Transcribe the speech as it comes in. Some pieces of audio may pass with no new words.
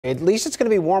At least it's going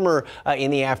to be warmer in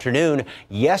the afternoon.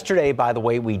 Yesterday, by the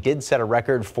way, we did set a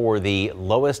record for the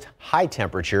lowest high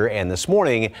temperature, and this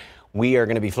morning we are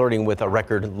going to be flirting with a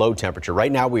record low temperature.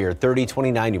 Right now we are 30,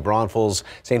 29 New Braunfels.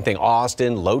 Same thing,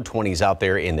 Austin, low 20s out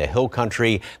there in the hill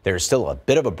country. There's still a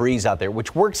bit of a breeze out there,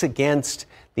 which works against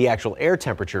the actual air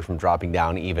temperature from dropping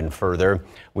down even further.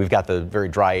 We've got the very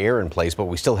dry air in place, but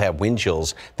we still have wind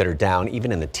chills that are down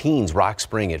even in the teens. Rock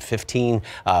Spring at 15,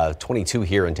 22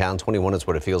 here in town, 21 is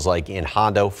what it feels like in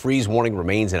Hondo. Freeze warning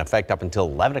remains in effect up until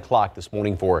 11 o'clock this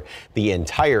morning for the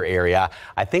entire area.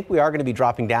 I think we are going to be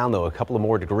dropping down, though, a couple of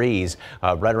more degrees,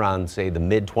 right around, say, the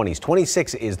mid-20s.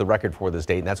 26 is the record for this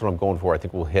date, and that's what I'm going for. I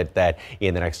think we'll hit that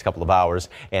in the next couple of hours,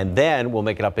 and then we'll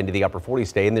make it up into the upper 40s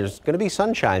today, and there's going to be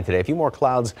sunshine today. A few more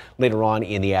clouds later on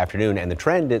in the afternoon, and the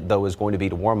trend, though, is going to be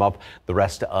to warm up the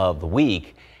rest of the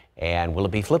week. And will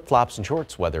it be flip-flops and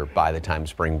shorts weather by the time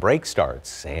spring break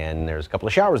starts? And there's a couple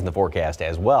of showers in the forecast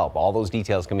as well. All those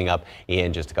details coming up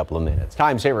in just a couple of minutes.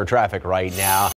 Time saver traffic right now.